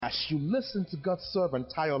as you listen to God's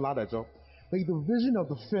servant Tayo Ladejo, may the vision of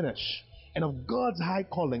the finish and of God's high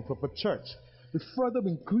calling for the church be further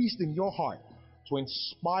increased in your heart to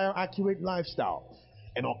inspire accurate lifestyle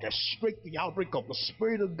and orchestrate the outbreak of the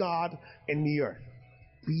Spirit of God in the earth.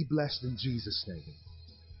 Be blessed in Jesus' name.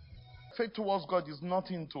 Faith towards God is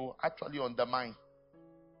nothing to actually undermine.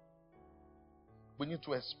 We need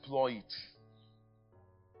to exploit.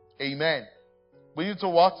 Amen. We need to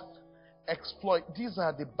what? Exploit. These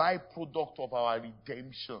are the byproduct of our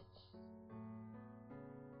redemption.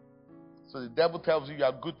 So the devil tells you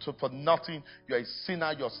are good for nothing, you are a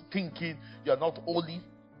sinner, you are stinking, you are not holy.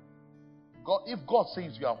 God, if God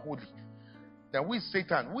says you are holy, then we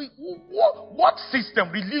Satan, what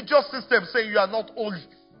system, religious system say you are not holy?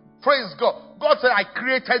 Praise God. God said, I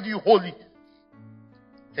created you holy.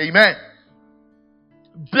 Amen.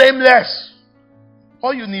 Blameless.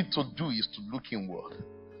 All you need to do is to look inward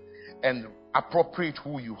and appropriate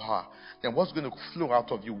who you are. Then what's going to flow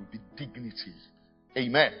out of you will be dignity.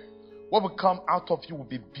 Amen. What will come out of you will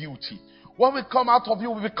be beauty. What will come out of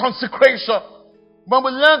you will be consecration. When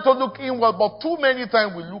we learn to look inward, but too many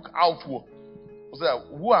times we look outward. We say,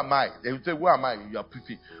 who am I? They will say, who am I? You are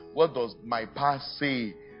pretty. What does my past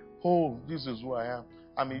say? Oh, this is who I am.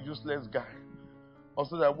 I'm a useless guy. Or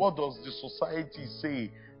say that, what does the society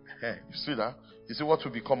say? You see that? You see what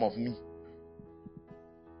will become of me?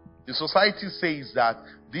 The society says that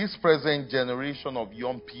this present generation of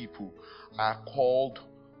young people are called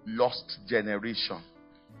lost generation.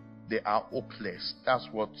 They are hopeless. That's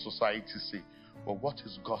what society says. But what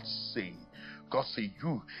is God saying? God said,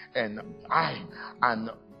 you and I and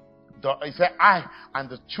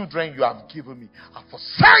the children you have given me are for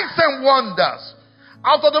signs and wonders.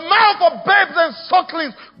 Out of the mouth of babes and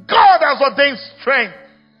sucklings, God has ordained strength.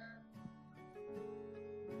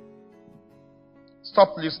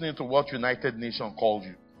 Stop listening to what United Nations called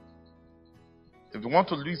you. If you want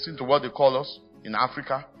to listen to what they call us in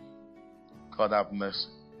Africa, God have mercy.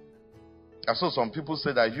 I saw some people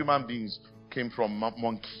say that human beings came from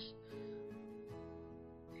monkey.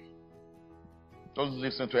 Don't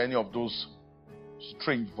listen to any of those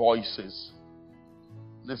strange voices.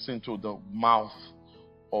 Listen to the mouth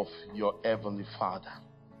of your Heavenly Father.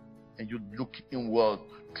 And you look inward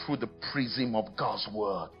through the prism of God's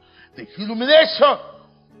Word. The illumination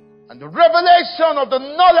and the revelation of the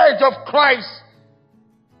knowledge of Christ.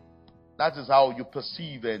 That is how you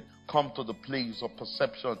perceive and come to the place of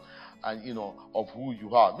perception and of who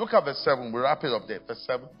you are. Look at verse 7. We'll wrap it up there. Verse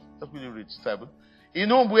 7. Let's really read 7. In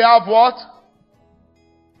whom we have what?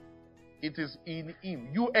 It is in Him.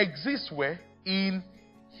 You exist where? In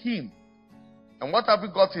Him. And what have we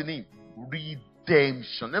got in Him?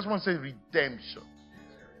 Redemption. Let's want to say redemption.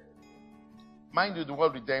 Mind you, the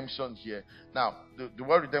word redemption here. Now, the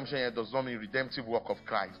word redemption here does not mean redemptive work of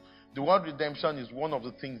Christ. The word redemption is one of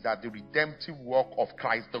the things that the redemptive work of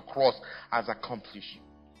Christ, the cross, has accomplished.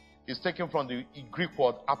 It's taken from the Greek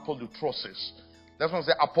word apolutrosis. Let's want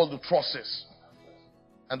to say apolutrosis.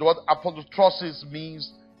 And the word apolutrosis means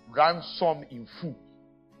ransom in full.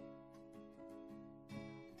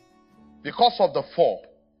 Because of the fall,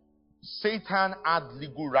 Satan had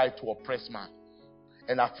legal right to oppress man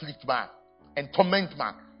and afflict man and torment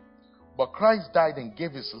man. But Christ died and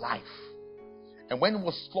gave his life. And when he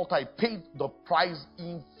was slaughtered, he paid the price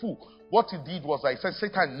in full. What he did was, I said,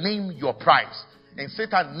 Satan, name your price. And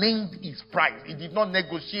Satan named his price. He did not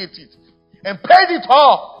negotiate it. And paid it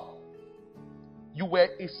all. You were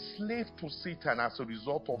a slave to Satan as a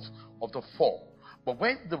result of the fall. But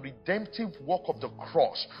when the redemptive work of the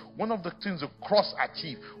cross, one of the things the cross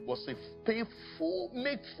achieved was to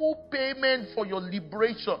make full payment for your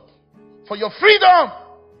liberation, for your freedom.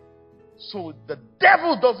 So the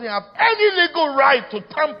devil doesn't have any legal right to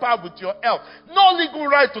tamper with your health. No legal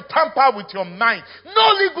right to tamper with your mind.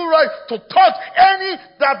 No legal right to touch any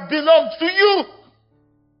that belongs to you.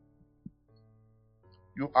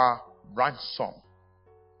 You are ransomed.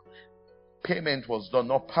 Payment was done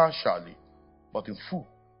not partially, but in full.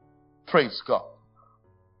 Praise God.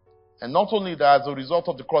 And not only that, as a result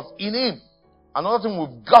of the cross, in Him, another thing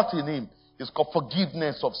we've got in Him is called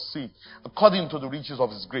forgiveness of sin, according to the riches of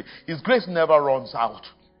His grace. His grace never runs out.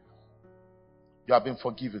 You have been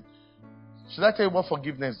forgiven. Should I tell you what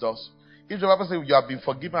forgiveness does? If the Bible says you have been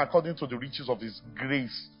forgiven according to the riches of His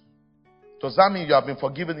grace, does that mean you have been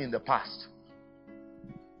forgiven in the past?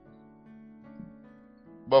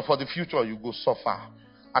 But for the future, you go suffer.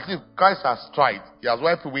 At least Christ has tried. He has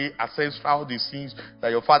wiped away all the sins that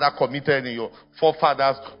your father committed and your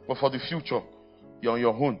forefathers. But for the future, you're on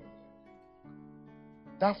your own.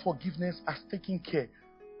 That forgiveness has taken care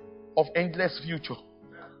of endless future.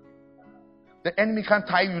 The enemy can't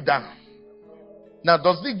tie you down. Now,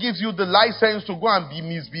 does it give you the license to go and be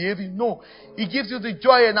misbehaving? No. It gives you the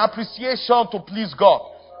joy and appreciation to please God.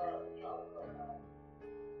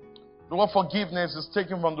 The word forgiveness is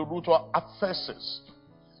taken from the root of aphesis.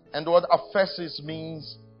 And the word aphesis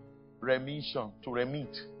means remission, to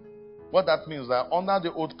remit. What that means is that under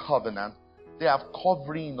the old covenant, they have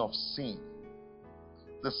covering of sin.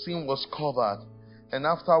 The sin was covered, and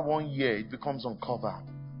after 1 year, it becomes uncovered.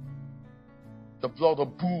 The blood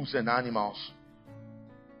of bulls and animals,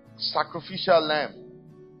 sacrificial lamb,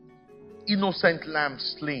 innocent lamb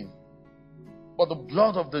slain. But the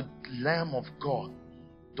blood of the Lamb of God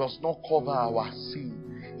does not cover our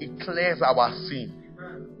sin. It clears our sin.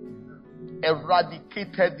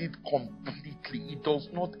 Eradicated it completely. It does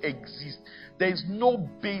not exist. There is no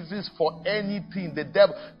basis for anything. The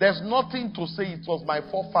devil, there's nothing to say it was my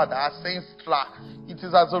forefather, our ancestor. It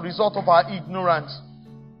is as a result of our ignorance.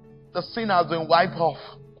 The sin has been wiped off.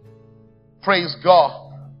 Praise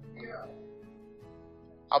God.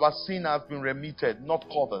 Our sin has been remitted, not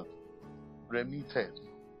covered. Remitted.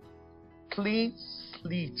 Clean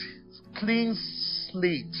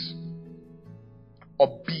slate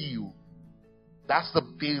or bill. That's the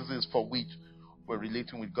basis for which we're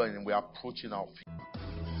relating with God and we're approaching our faith.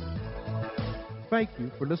 Thank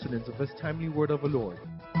you for listening to this timely word of the Lord.